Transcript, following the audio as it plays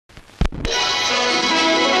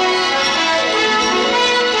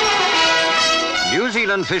New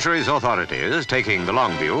Zealand fisheries authorities, taking the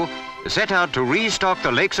long view, set out to restock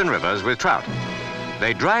the lakes and rivers with trout.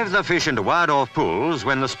 They drive the fish into wired-off pools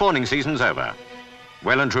when the spawning season's over.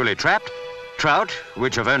 Well and truly trapped, trout,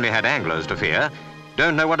 which have only had anglers to fear,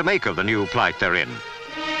 don't know what to make of the new plight they're in.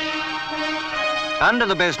 Under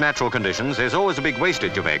the best natural conditions, there's always a big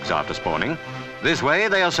wastage of eggs after spawning. This way,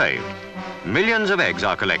 they are saved. Millions of eggs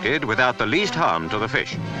are collected without the least harm to the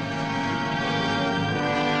fish.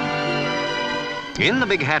 In the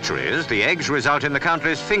big hatcheries, the eggs result in the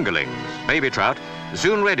countless fingerlings, baby trout,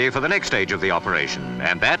 soon ready for the next stage of the operation,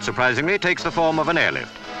 and that, surprisingly, takes the form of an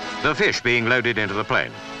airlift, the fish being loaded into the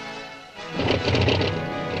plane.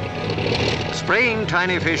 Spraying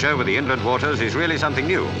tiny fish over the inland waters is really something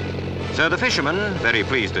new. So the fisherman, very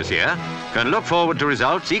pleased this year, can look forward to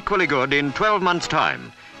results equally good in 12 months'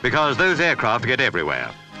 time, because those aircraft get everywhere.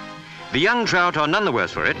 The young trout are none the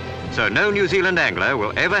worse for it, so no New Zealand angler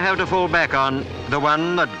will ever have to fall back on the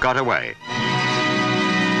one that got away.